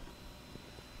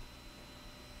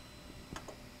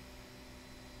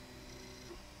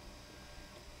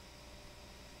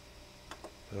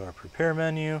 Go to our prepare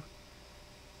menu. I'm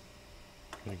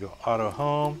going to go auto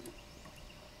home.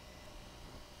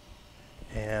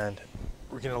 And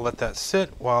we're going to let that sit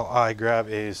while I grab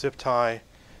a zip tie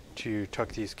to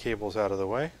tuck these cables out of the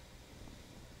way.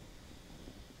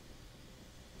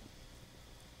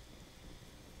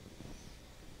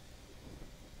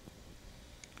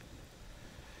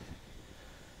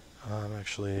 I'm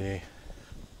actually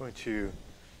going to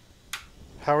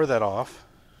power that off.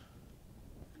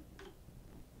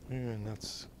 And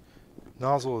that's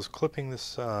nozzle is clipping this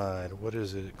side. What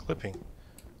is it clipping?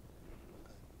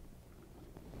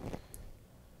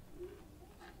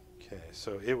 Okay,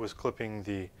 so it was clipping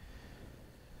the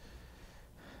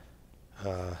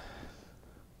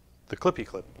clippy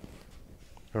clip.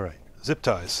 All right, zip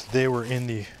ties. They were in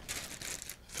the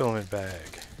filament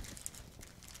bag.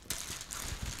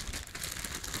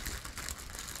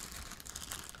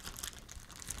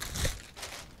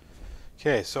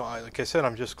 Okay, so like I said,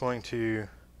 I'm just going to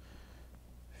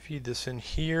feed this in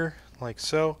here like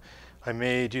so. I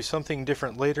may do something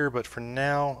different later, but for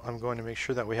now I'm going to make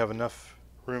sure that we have enough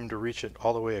room to reach it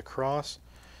all the way across.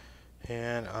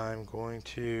 And I'm going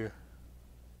to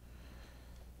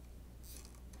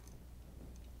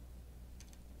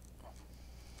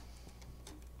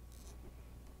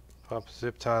Pop a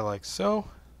zip tie like so.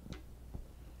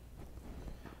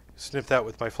 Snip that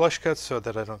with my flush cuts so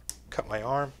that I don't cut my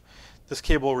arm. This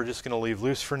cable we're just going to leave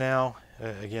loose for now.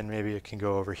 Again, maybe it can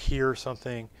go over here or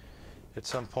something at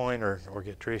some point, or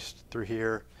get traced through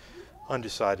here.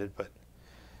 Undecided, but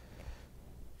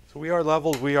so we are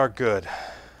leveled, we are good.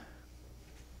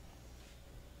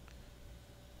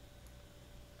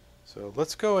 So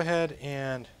let's go ahead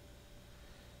and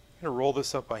I'm going to roll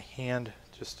this up by hand,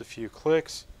 just a few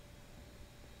clicks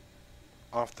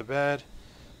off the bed.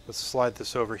 Let's slide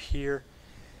this over here.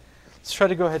 Let's try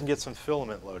to go ahead and get some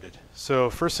filament loaded. So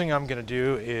first thing I'm going to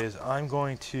do is I'm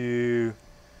going to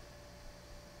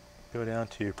go down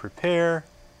to prepare,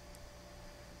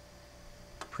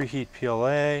 preheat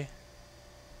PLA,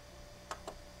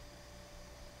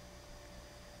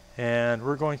 and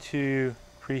we're going to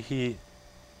preheat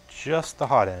just the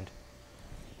hot end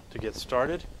to get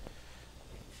started.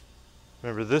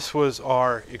 Remember, this was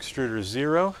our extruder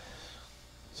 0,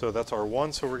 so that's our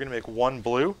 1, so we're going to make 1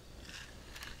 blue.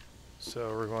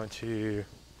 So we're going to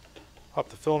pop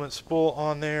the filament spool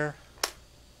on there.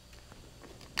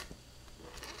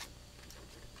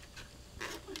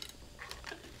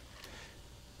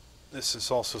 This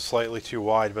is also slightly too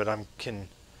wide, but I can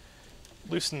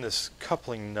loosen this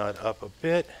coupling nut up a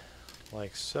bit,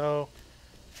 like so,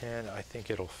 and I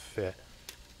think it'll fit.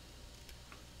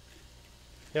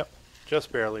 Yep,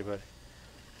 just barely, but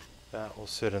that will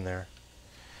sit in there.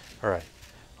 All right,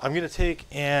 I'm going to take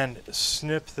and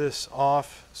snip this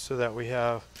off so that we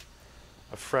have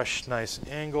a fresh, nice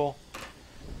angle.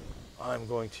 I'm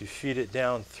going to feed it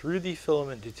down through the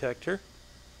filament detector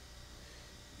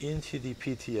into the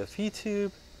PTFE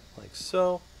tube, like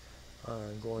so.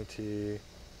 I'm going to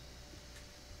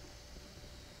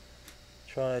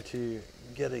try to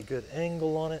get a good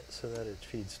angle on it so that it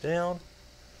feeds down,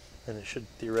 and it should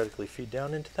theoretically feed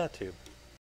down into that tube.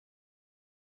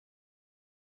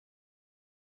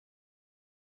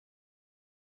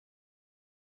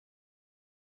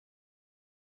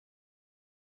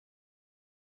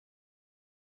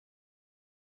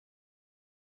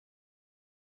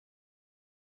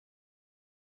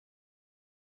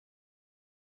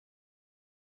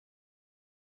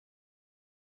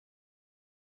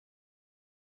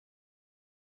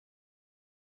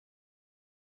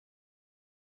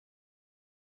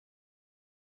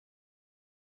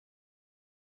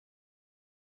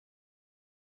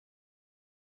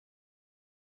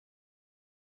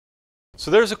 So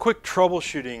there's a quick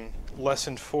troubleshooting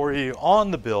lesson for you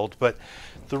on the build, but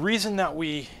the reason that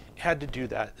we had to do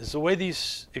that is the way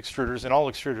these extruders and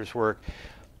all extruders work.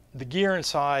 The gear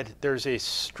inside, there's a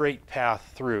straight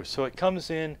path through. So it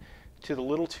comes in to the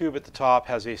little tube at the top,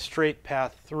 has a straight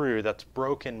path through that's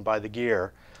broken by the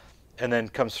gear, and then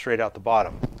comes straight out the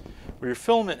bottom. Where your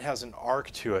filament has an arc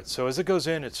to it, so as it goes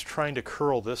in, it's trying to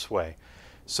curl this way.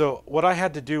 So what I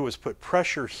had to do was put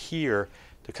pressure here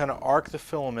to kind of arc the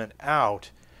filament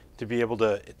out to be able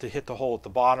to hit the hole at the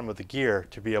bottom of the gear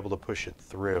to be able to push it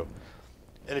through.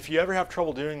 And if you ever have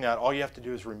trouble doing that, all you have to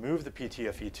do is remove the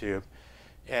PTFE tube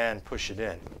and push it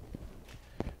in.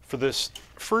 For this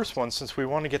first one, since we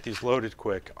want to get these loaded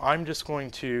quick, I'm just going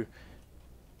to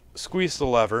squeeze the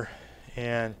lever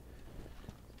and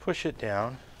push it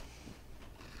down.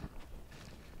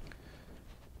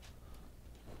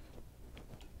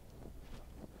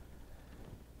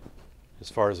 As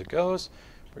far as it goes,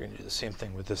 we're going to do the same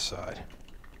thing with this side.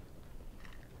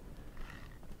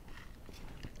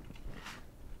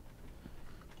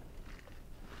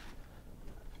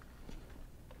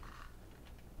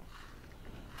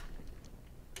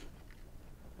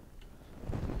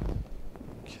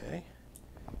 Okay,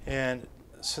 and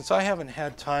since I haven't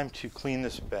had time to clean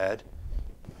this bed,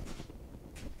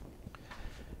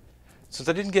 since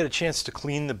I didn't get a chance to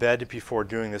clean the bed before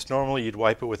doing this, normally you'd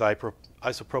wipe it with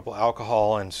isopropyl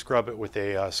alcohol and scrub it with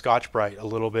a Scotch-Brite a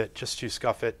little bit just to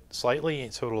scuff it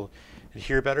slightly so it'll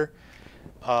adhere better.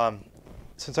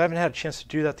 Since I haven't had a chance to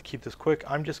do that to keep this quick,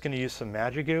 I'm just going to use some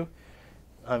Magic Goo.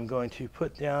 I'm going to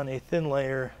put down a thin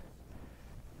layer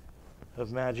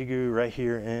of Magic Goo right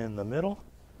here in the middle.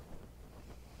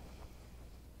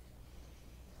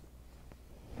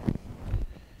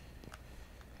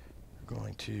 We're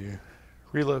going to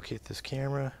relocate this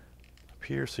camera up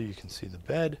here so you can see the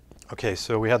bed. Okay,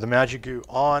 so we have the Magic Goo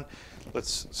on.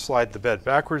 Let's slide the bed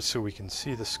backwards so we can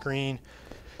see the screen.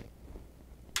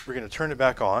 We're going to turn it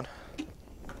back on.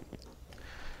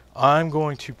 I'm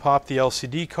going to pop the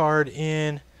LCD card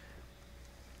in.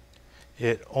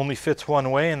 It only fits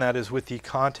one way, and that is with the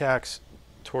contacts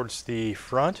towards the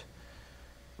front.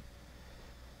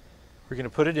 We're going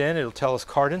to put it in. It'll tell us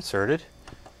card inserted.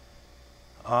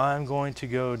 I'm going to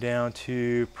go down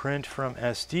to print from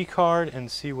SD card and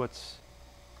see what's,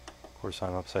 of course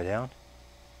I'm upside down.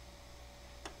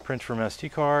 Print from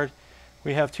SD card.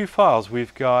 We have two files.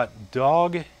 We've got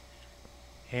dog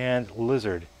and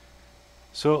lizard.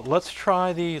 So let's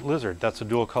try the lizard. That's a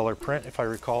dual color print if I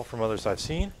recall from others I've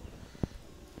seen.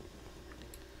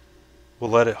 We'll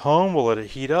let it home, we'll let it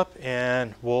heat up,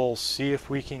 and we'll see if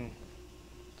we can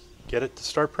get it to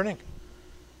start printing.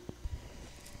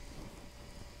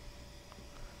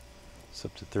 It's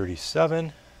up to 37.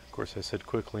 Of course I said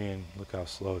quickly and look how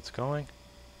slow it's going.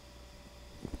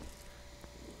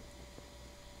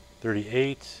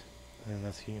 38, and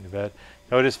that's heating to bed.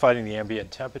 Now it is fighting the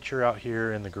ambient temperature out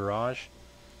here in the garage,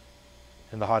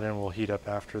 and the hot end will heat up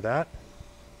after that.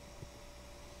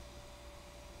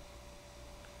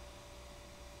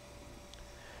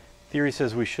 Theory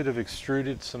says we should have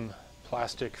extruded some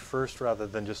plastic first rather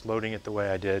than just loading it the way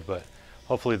I did, but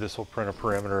hopefully this will print a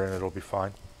perimeter and it'll be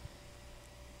fine.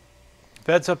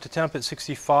 Bed's up to temp at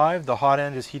 65. The hot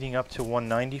end is heating up to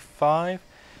 195.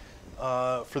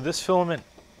 For this filament,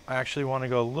 I actually want to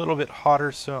go a little bit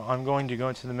hotter, so I'm going to go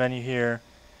into the menu here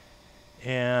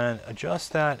and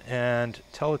adjust that and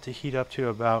tell it to heat up to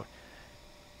about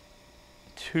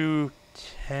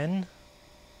 210.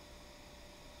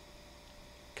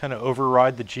 Kind of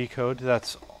override the G code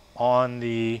that's on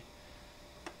the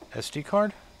SD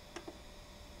card.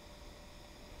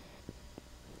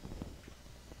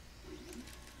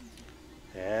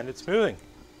 And it's moving.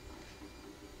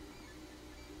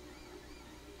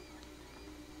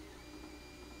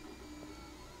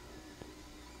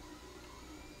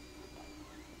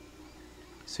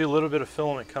 See a little bit of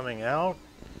filament coming out.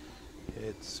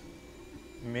 It's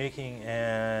making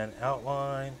an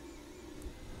outline.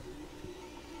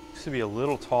 Looks to be a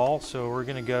little tall, so we're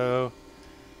going to go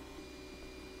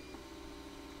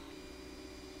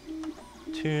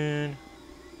tune.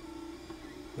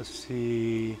 Let's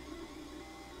see.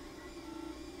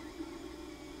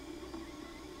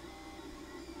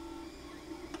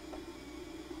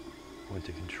 Went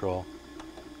to control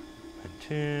and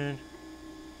tune.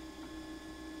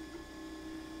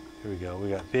 Here we go. We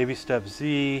got baby step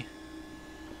Z.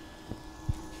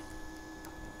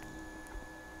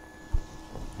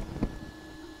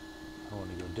 I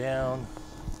want to go down.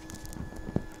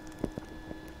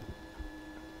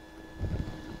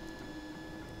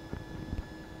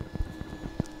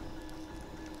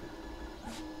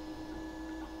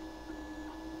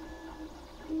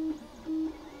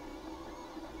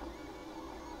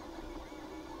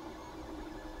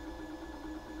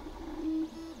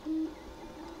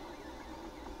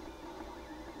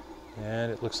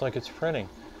 And it looks like it's printing.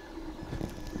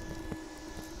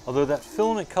 Although that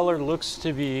filament color looks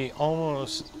to be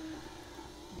almost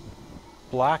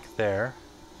black there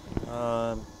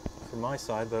from my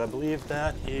side, but I believe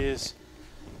that is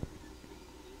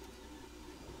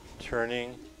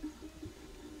turning.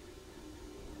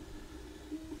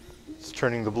 It's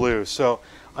turning the blue. So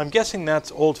I'm guessing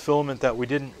that's old filament that we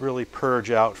didn't really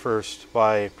purge out first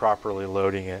by properly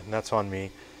loading it, and that's on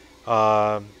me.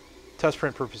 Test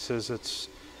print purposes, it's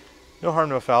no harm,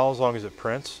 no foul as long as it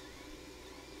prints.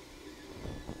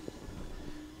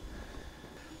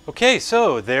 Okay,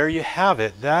 so there you have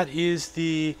it. That is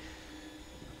the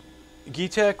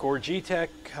Geeetech or Geeetech,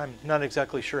 I'm not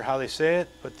exactly sure how they say it,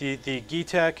 but the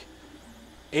Geeetech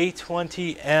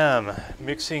A20M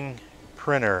mixing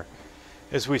printer.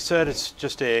 As we said, it's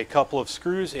just a couple of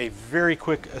screws, a very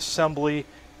quick assembly.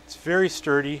 It's very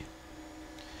sturdy.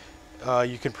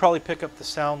 You can probably pick up the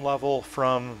sound level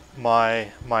from my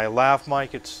lav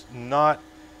mic. It's not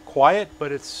quiet,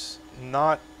 but it's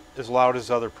not as loud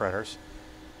as other printers.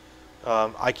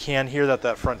 I can hear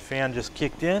that front fan just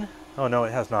kicked in. Oh no,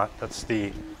 it has not. That's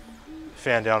the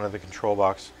fan down in the control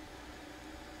box.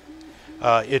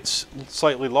 It's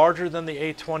slightly larger than the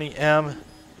A20M.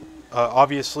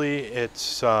 Obviously,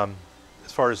 it's as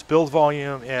far as build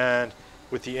volume and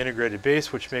with the integrated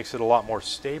base, which makes it a lot more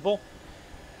stable.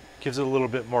 Gives it a little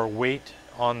bit more weight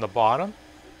on the bottom.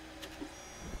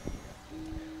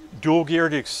 Dual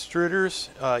geared extruders,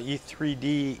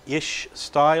 E3D-ish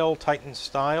style, Titan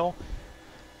style.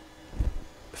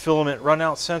 Filament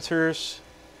runout sensors.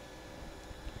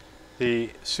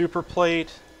 The super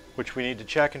plate, which we need to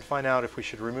check and find out if we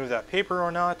should remove that paper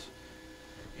or not.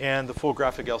 And the full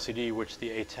graphic LCD, which the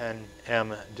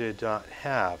A20M did not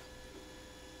have.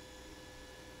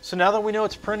 So now that we know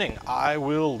it's printing, I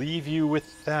will leave you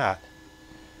with that.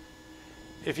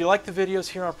 If you like the videos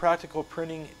here on Practical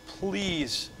Printing,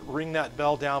 please ring that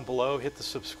bell down below, hit the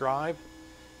subscribe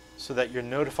so that you're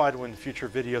notified when future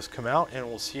videos come out, and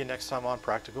we'll see you next time on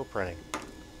Practical Printing.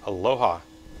 Aloha.